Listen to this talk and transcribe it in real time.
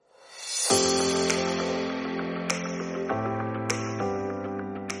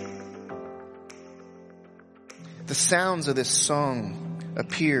The sounds of this song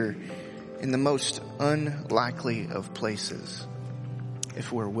appear in the most unlikely of places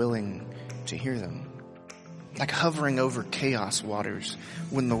if we're willing to hear them. Like hovering over chaos waters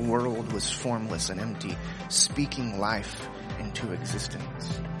when the world was formless and empty, speaking life into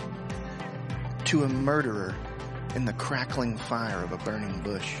existence. To a murderer in the crackling fire of a burning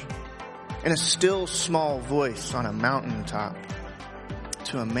bush. In a still small voice on a mountaintop.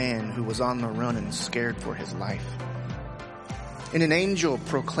 To a man who was on the run and scared for his life. In an angel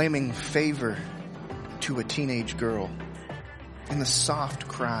proclaiming favor to a teenage girl. In the soft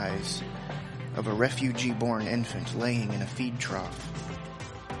cries of a refugee-born infant laying in a feed trough.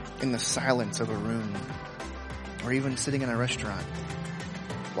 In the silence of a room. Or even sitting in a restaurant.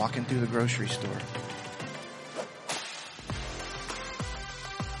 Walking through the grocery store.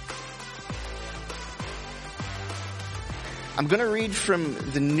 I'm going to read from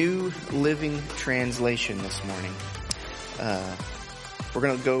the New Living Translation this morning. We're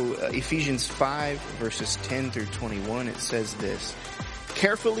going to go Ephesians 5 verses 10 through 21. It says this: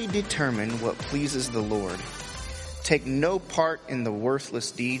 "Carefully determine what pleases the Lord. Take no part in the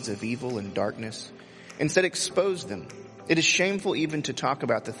worthless deeds of evil and darkness. Instead, expose them. It is shameful even to talk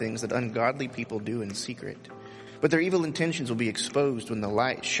about the things that ungodly people do in secret. But their evil intentions will be exposed when the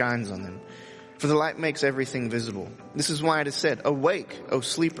light shines on them. For the light makes everything visible. This is why it is said, 'Awake, O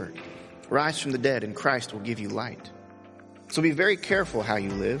sleeper, rise from the dead, and Christ will give you light.' So be very careful how you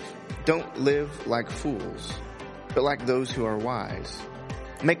live. Don't live like fools, but like those who are wise.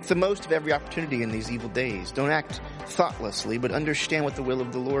 Make the most of every opportunity in these evil days. Don't act thoughtlessly, but understand what the will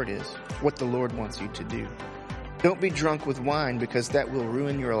of the Lord is, what the Lord wants you to do. Don't be drunk with wine, because that will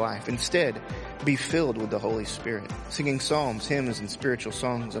ruin your life. Instead, be filled with the Holy Spirit, singing psalms, hymns, and spiritual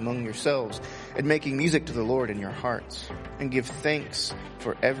songs among yourselves, and making music to the Lord in your hearts. And give thanks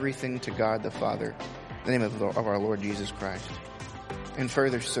for everything to God the Father, in the name of our Lord Jesus Christ. And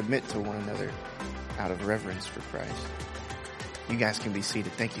further, submit to one another out of reverence for Christ." You guys can be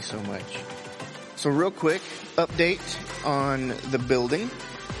seated. Thank you so much. So real quick, update on the building.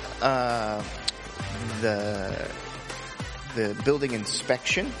 The building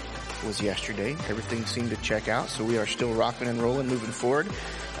inspection was yesterday. Everything seemed to check out, so we are still rocking and rolling, moving forward,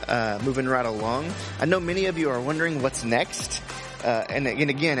 moving right along. I know many of you are wondering what's next. And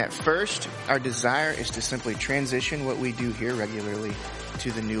again, at first, our desire is to simply transition what we do here regularly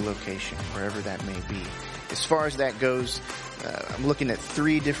to the new location, wherever that may be. As far as that goes, I'm looking at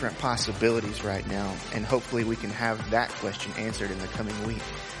 3 different possibilities right now, and hopefully we can have that question answered in the coming week.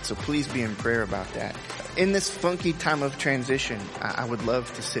 So please be in prayer about that. In this funky time of transition, I would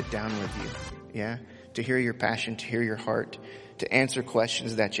love to sit down with you, to hear your passion, to hear your heart, to answer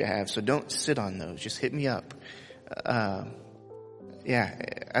questions that you have. So don't sit on those. Just hit me up. I'd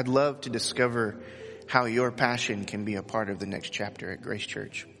love to discover how your passion can be a part of the next chapter at Grace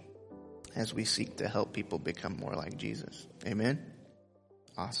Church as we seek to help people become more like Jesus. Amen?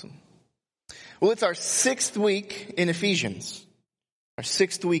 Awesome. Well, it's our 6th week in Ephesians. Our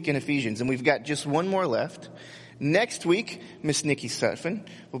 6th week in Ephesians, and we've got just one more left. Next week, Miss Nikki Sutphin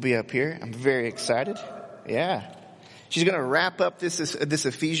will be up here. I'm very excited. Yeah. She's going to wrap up this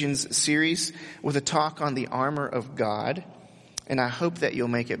Ephesians series with a talk on the armor of God, and I hope that you'll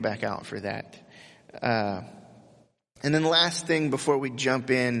make it back out for that. And then last thing before we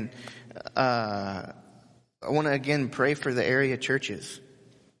jump in, I want to again pray for the area churches.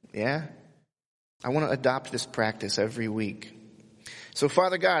 Yeah? I want to adopt this practice every week. So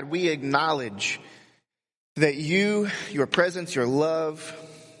Father God, we acknowledge that you, your presence, your love,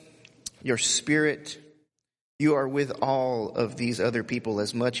 your spirit, you are with all of these other people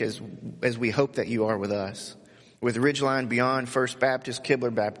as much as we hope that you are with us. With Ridgeline, Beyond, First Baptist,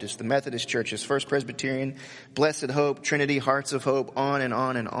 Kibler Baptist, the Methodist churches, First Presbyterian, Blessed Hope, Trinity, Hearts of Hope, on and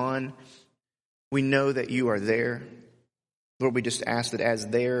on and on. We know that you are there. Lord, we just ask that as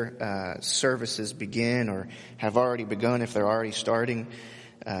their services begin or have already begun, if they're already starting,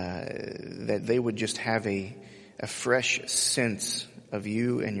 that they would just have a fresh sense of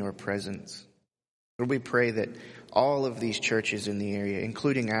you and your presence. Lord, we pray that all of these churches in the area,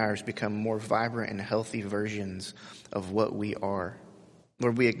 including ours, become more vibrant and healthy versions of what we are.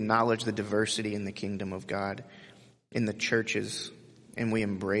 Lord, we acknowledge the diversity in the kingdom of God, in the churches, and we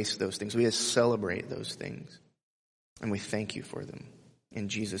embrace those things. We just celebrate those things. And we thank you for them. In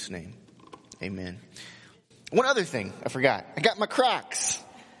Jesus' name, amen. One other thing I forgot. I got my Crocs.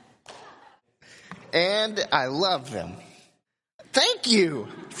 And I love them. Thank you.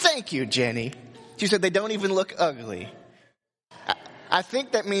 Thank you, Jenny. She said they don't even look ugly. I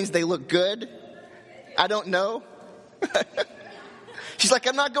think that means they look good. I don't know. She's like,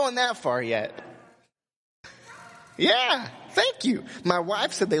 I'm not going that far yet. Yeah, thank you. My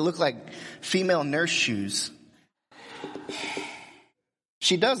wife said they look like female nurse shoes.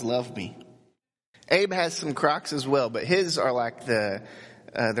 She does love me. Abe has some Crocs as well, but his are like the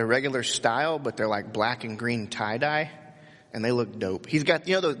regular style, but they're like black and green tie-dye, and they look dope. He's got,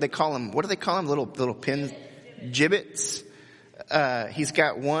 they call them, what do they call them? Little pin gibbets. He's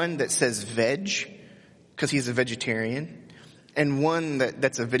got one that says veg, because he's a vegetarian, and one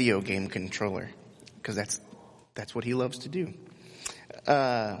that's a video game controller, because that's what he loves to do.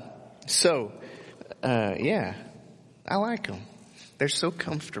 Yeah, I like them. They're so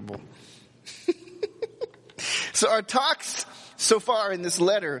comfortable. So our talks so far in this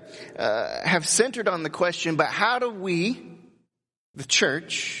letter have centered on the question, but how do we, the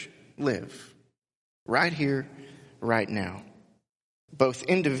church, live right here, right now, both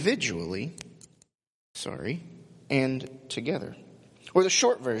individually, and together? Or the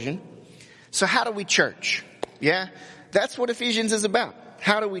short version, so how do we church? Yeah, that's what Ephesians is about.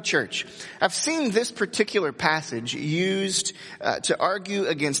 How do we church? I've seen this particular passage used to argue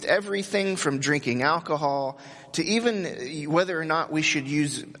against everything from drinking alcohol to even whether or not we should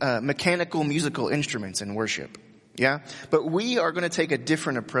use mechanical musical instruments in worship. Yeah? But we are going to take a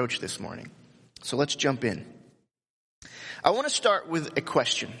different approach this morning. So let's jump in. I want to start with a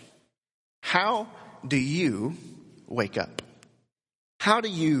question. How do you wake up? How do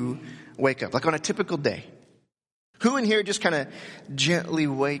you wake up? Like on a typical day. Who in here just kind of gently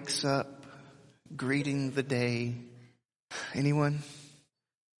wakes up, greeting the day? Anyone?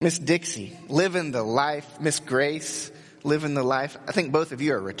 Miss Dixie, living the life. Miss Grace, living the life. I think both of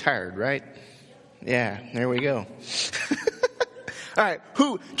you are retired, right? Yeah, there we go. All right,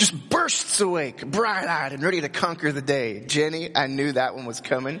 who just bursts awake, bright-eyed and ready to conquer the day? Jenny, I knew that one was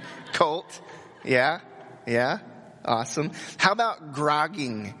coming. Colt, yeah, awesome. How about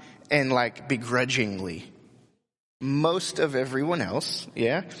grogging and like begrudgingly? Most of everyone else,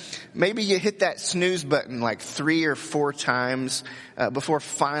 yeah. Maybe you hit that snooze button like 3 or 4 times before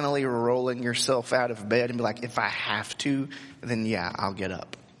finally rolling yourself out of bed and be like, if I have to, then yeah, I'll get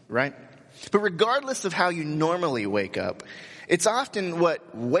up, right? But regardless of how you normally wake up, it's often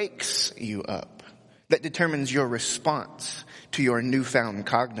what wakes you up that determines your response to your newfound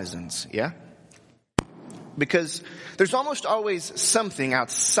cognizance, yeah? Because there's almost always something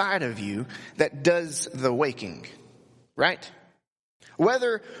outside of you that does the waking. Right?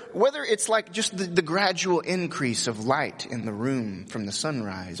 Whether it's like just the gradual increase of light in the room from the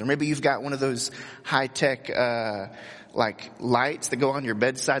sunrise, or maybe you've got one of those high-tech like lights that go on your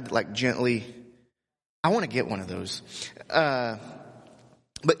bedside that like gently, I want to get one of those. But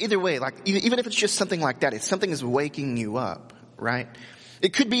either way, like even if it's just something like that, it's something is waking you up, right?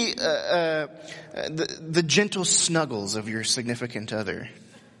 It could be the gentle snuggles of your significant other,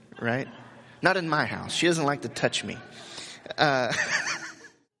 right? Not in my house. She doesn't like to touch me. But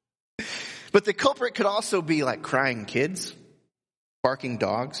the culprit could also be like crying kids, barking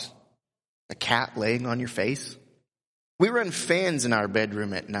dogs, a cat laying on your face. We run fans in our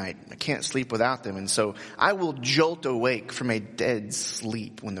bedroom at night. I can't sleep without them. And so I will jolt awake from a dead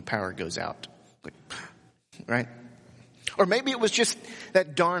sleep when the power goes out. Like, right? Or maybe it was just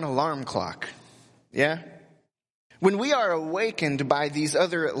that darn alarm clock. Yeah? When we are awakened by these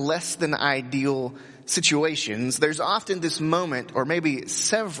other less than ideal situations, there's often this moment, or maybe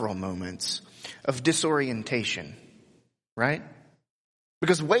several moments, of disorientation, right?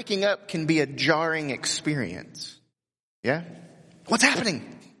 Because waking up can be a jarring experience. Yeah? What's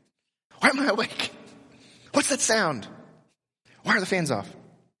happening? Why am I awake? What's that sound? Why are the fans off?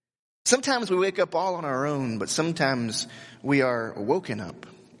 Sometimes we wake up all on our own, but sometimes we are woken up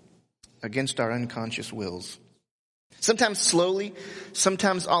against our unconscious wills. Sometimes slowly,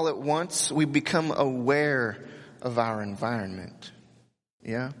 sometimes all at once, we become aware of our environment.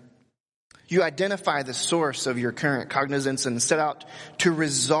 Yeah? You identify the source of your current cognizance and set out to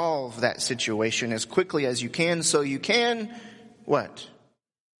resolve that situation as quickly as you can so you can, what?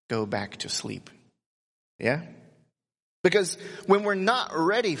 Go back to sleep. Yeah? Because when we're not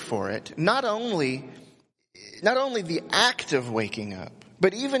ready for it, not only the act of waking up,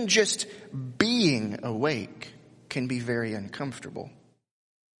 but even just being awake can be very uncomfortable,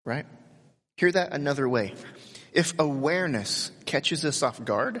 right? Hear that another way. If awareness catches us off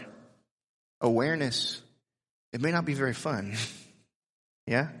guard, it may not be very fun.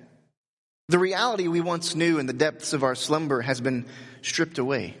 Yeah? The reality we once knew in the depths of our slumber has been stripped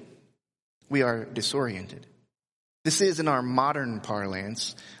away. We are disoriented. This is, in our modern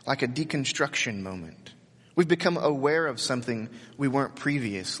parlance, like a deconstruction moment. We've become aware of something we weren't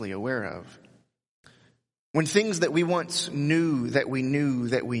previously aware of. When things that we once knew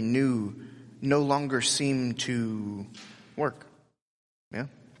no longer seem to work. Yeah?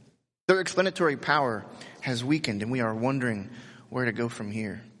 Their explanatory power has weakened, and we are wondering where to go from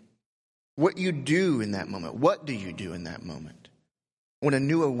here. What you do in that moment. What do you do in that moment? When a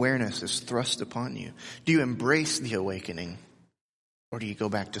new awareness is thrust upon you, do you embrace the awakening, or do you go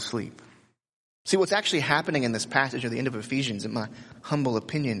back to sleep? See, what's actually happening in this passage at the end of Ephesians, in my humble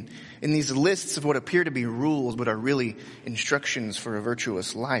opinion, in these lists of what appear to be rules but are really instructions for a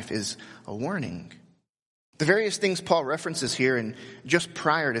virtuous life, is a warning. The various things Paul references here and just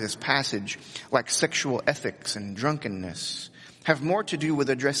prior to this passage, like sexual ethics and drunkenness, have more to do with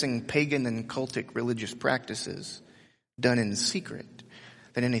addressing pagan and cultic religious practices done in secret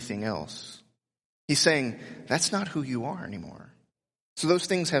than anything else. He's saying, that's not who you are anymore. So those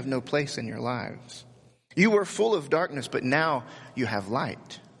things have no place in your lives. You were full of darkness, but now you have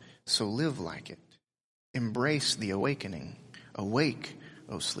light. So live like it. Embrace the awakening. Awake,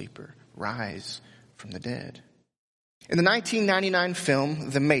 O sleeper. Rise from the dead. In the 1999 film,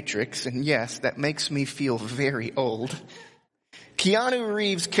 The Matrix, and yes, that makes me feel very old, Keanu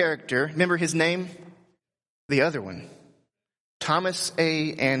Reeves' character, remember his name? The other one. Thomas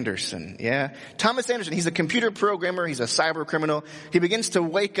A. Anderson, yeah? Thomas Anderson, he's a computer programmer, he's a cyber criminal. He begins to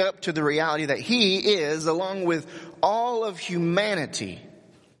wake up to the reality that he is, along with all of humanity,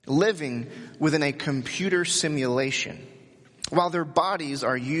 living within a computer simulation, while their bodies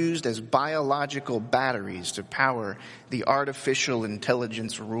are used as biological batteries to power the artificial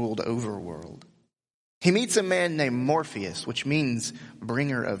intelligence-ruled overworld. He meets a man named Morpheus, which means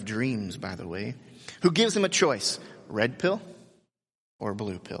bringer of dreams, by the way, who gives him a choice, red pill or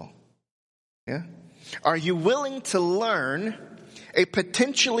blue pill. Yeah? Are you willing to learn a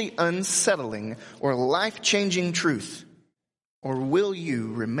potentially unsettling or life-changing truth, or will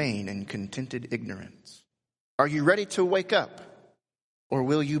you remain in contented ignorance? Are you ready to wake up, or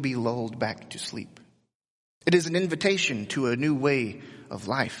will you be lulled back to sleep? It is an invitation to a new way of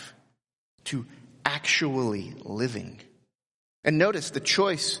life, to actually living. And notice the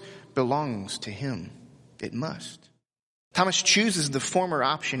choice belongs to him. It must. Thomas chooses the former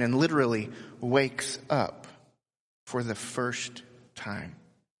option and literally wakes up for the first time.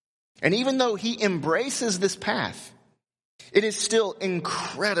 And even though he embraces this path, it is still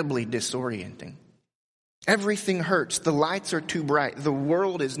incredibly disorienting. Everything hurts. The lights are too bright. The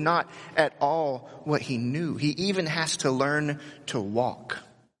world is not at all what he knew. He even has to learn to walk.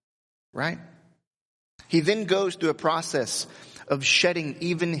 Right? He then goes through a process of shedding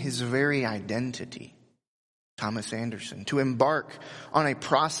even his very identity, Thomas Anderson, to embark on a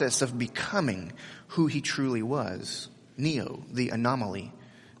process of becoming who he truly was, Neo, the anomaly,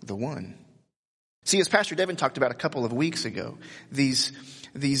 the one. See, as Pastor Devin talked about a couple of weeks ago, these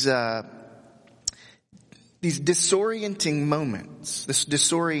disorienting moments, this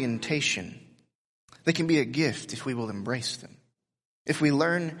disorientation, they can be a gift if we will embrace them. If we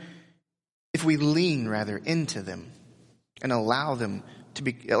lean into them and allow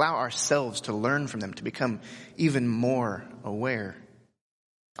ourselves to learn from them, to become even more aware.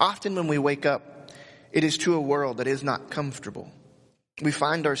 Often when we wake up, it is to a world that is not comfortable. We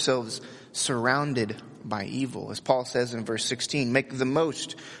find ourselves surrounded by evil. As Paul says in verse 16, make the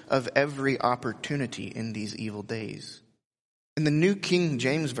most of every opportunity in these evil days. In the New King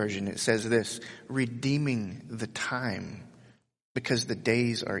James Version, it says this, redeeming the time because the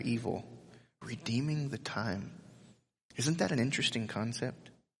days are evil. Redeeming the time. Isn't that an interesting concept?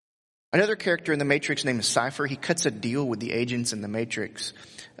 Another character in the Matrix named Cypher, he cuts a deal with the agents in the Matrix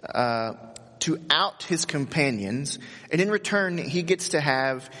to out his companions, and in return he gets to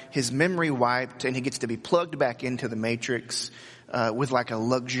have his memory wiped and he gets to be plugged back into the Matrix with like a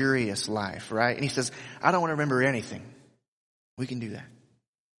luxurious life, right? And he says, I don't want to remember anything. We can do that.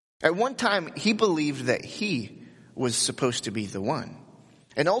 At one time he believed that he was supposed to be the one,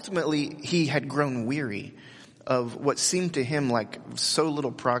 and ultimately he had grown weary of what seemed to him like so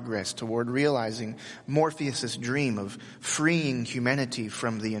little progress toward realizing Morpheus' dream of freeing humanity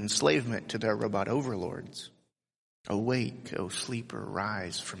from the enslavement to their robot overlords. Awake, O sleeper,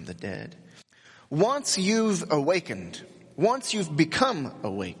 rise from the dead. Once you've awakened, once you've become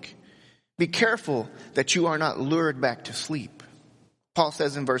awake, be careful that you are not lured back to sleep. Paul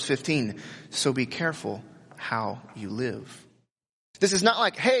says in verse 15, so be careful how you live. This is not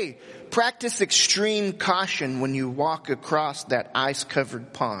like, hey, practice extreme caution when you walk across that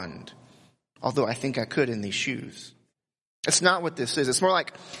ice-covered pond. Although I think I could in these shoes. That's not what this is. It's more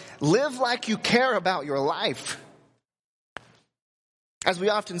like, live like you care about your life. As we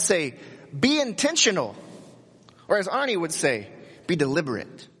often say, be intentional. Or as Arnie would say, be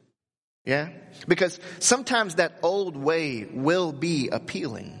deliberate. Yeah? Because sometimes that old way will be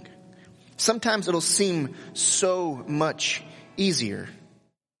appealing. Sometimes it'll seem so much easier,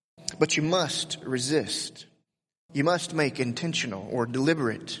 but you must resist. You must make intentional or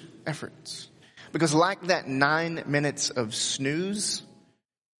deliberate efforts. Because like that 9 minutes of snooze,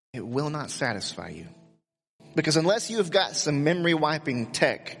 it will not satisfy you. Because unless you have got some memory wiping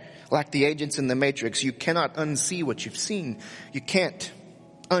tech, like the agents in the Matrix, you cannot unsee what you've seen. You can't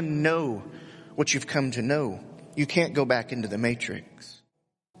unknow what you've come to know. You can't go back into the Matrix.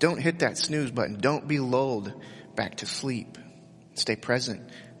 Don't hit that snooze button. Don't be lulled back to sleep. Stay present.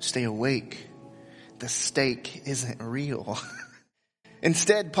 Stay awake. The stake isn't real.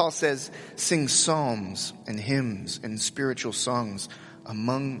 Instead, Paul says, sing psalms and hymns and spiritual songs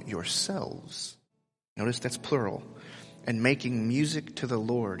among yourselves. Notice that's plural. And making music to the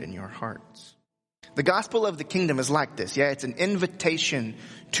Lord in your hearts. The gospel of the kingdom is like this. Yeah, it's an invitation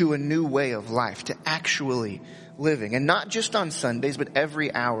to a new way of life, to actually living. And not just on Sundays, but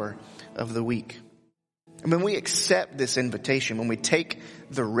every hour of the week. And when we accept this invitation, when we take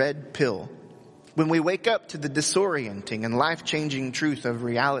the red pill, when we wake up to the disorienting and life-changing truth of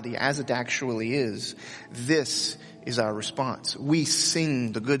reality as it actually is, this is our response. We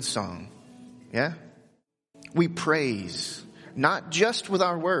sing the good song. Yeah? We praise, not just with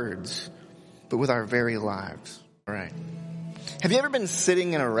our words, but with our very lives. All right. Have you ever been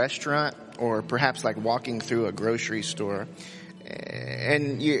sitting in a restaurant or perhaps like walking through a grocery store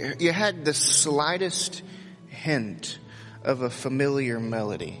and you had the slightest hint of a familiar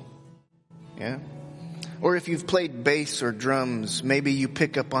melody? Yeah? Or if you've played bass or drums, maybe you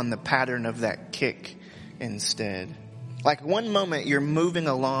pick up on the pattern of that kick instead. Like one moment you're moving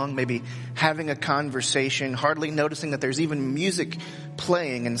along, maybe having a conversation, hardly noticing that there's even music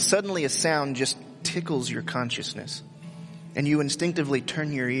playing, and suddenly a sound just tickles your consciousness. And you instinctively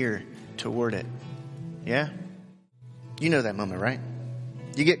turn your ear toward it. Yeah? You know that moment, right?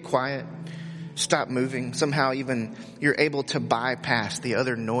 You get quiet, stop moving. Somehow even you're able to bypass the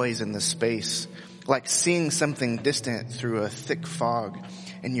other noise in the space. Like seeing something distant through a thick fog.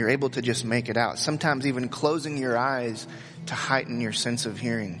 And you're able to just make it out. Sometimes even closing your eyes to heighten your sense of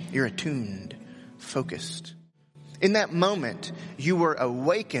hearing. You're attuned, focused. In that moment, you were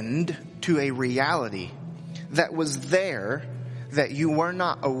awakened to a reality that was there that you were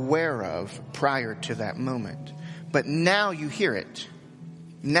not aware of prior to that moment. But now you hear it.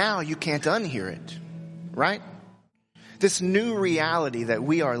 Now you can't unhear it. Right? This new reality that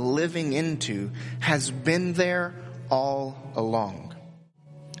we are living into has been there all along.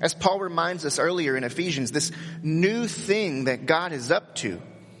 As Paul reminds us earlier in Ephesians, this new thing that God is up to,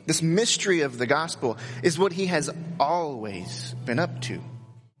 this mystery of the gospel, is what he has always been up to.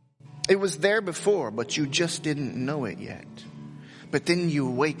 It was there before, but you just didn't know it yet. But then you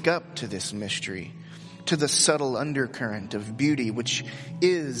wake up to this mystery, to the subtle undercurrent of beauty, which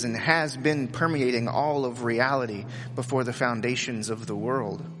is and has been permeating all of reality before the foundations of the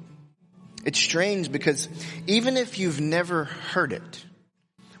world. It's strange because even if you've never heard it,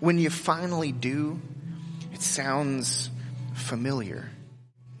 when you finally do, it sounds familiar.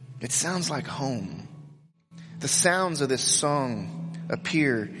 It sounds like home. The sounds of this song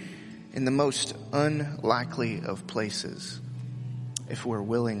appear in the most unlikely of places if we're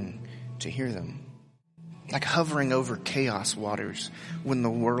willing to hear them. Like hovering over chaos waters when the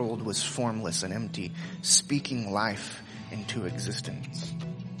world was formless and empty, speaking life into existence.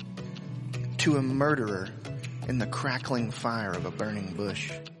 To a murderer in the crackling fire of a burning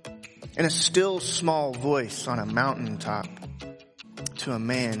bush. In a still small voice on a mountaintop, to a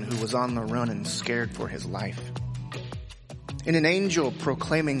man who was on the run and scared for his life. In an angel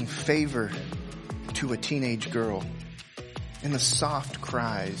proclaiming favor to a teenage girl. In the soft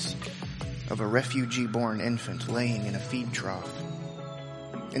cries of a refugee-born infant laying in a feed trough.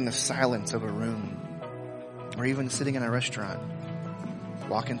 In the silence of a room. Or even sitting in a restaurant.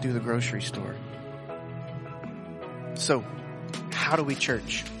 Walking through the grocery store. So, how do we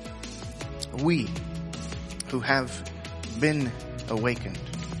church? We who have been awakened,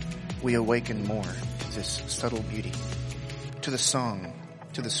 we awaken more to this subtle beauty, to the song,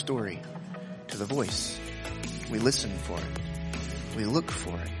 to the story, to the voice. We listen for it. We look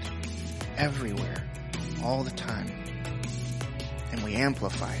for it everywhere, all the time. And we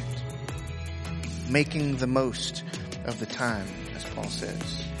amplify it, making the most of the time, as Paul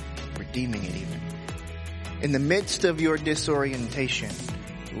says, redeeming it even. In the midst of your disorientation,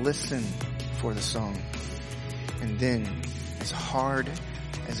 listen for the song. And then, as hard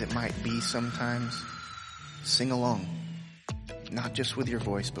as it might be sometimes, sing along. Not just with your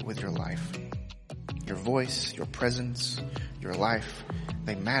voice, but with your life. Your voice, your presence, your life,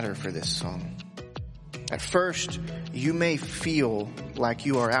 they matter for this song. At first, you may feel like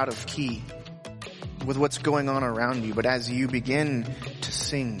you are out of key with what's going on around you. But as you begin to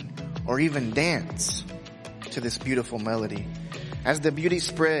sing or even dance to this beautiful melody, as the beauty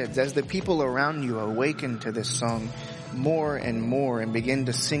spreads, as the people around you awaken to this song more and more and begin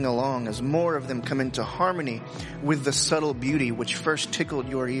to sing along, as more of them come into harmony with the subtle beauty which first tickled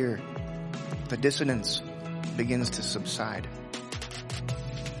your ear, the dissonance begins to subside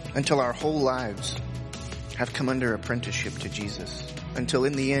until our whole lives have come under apprenticeship to Jesus, until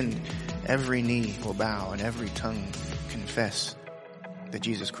in the end every knee will bow and every tongue confess that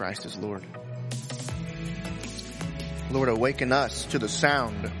Jesus Christ is Lord. Lord, awaken us to the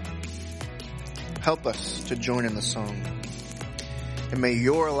sound. Help us to join in the song. And may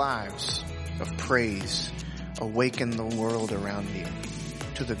your lives of praise awaken the world around you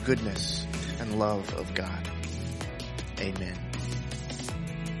to the goodness and love of God. Amen.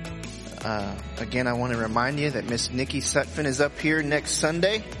 Again, I want to remind you that Miss Nikki Sutphin is up here next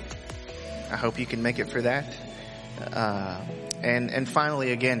Sunday. I hope you can make it for that. And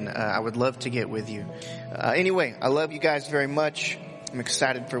finally, again, I would love to get with you. Anyway, I love you guys very much. I'm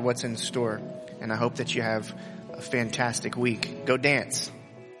excited for what's in store. And I hope that you have a fantastic week. Go dance.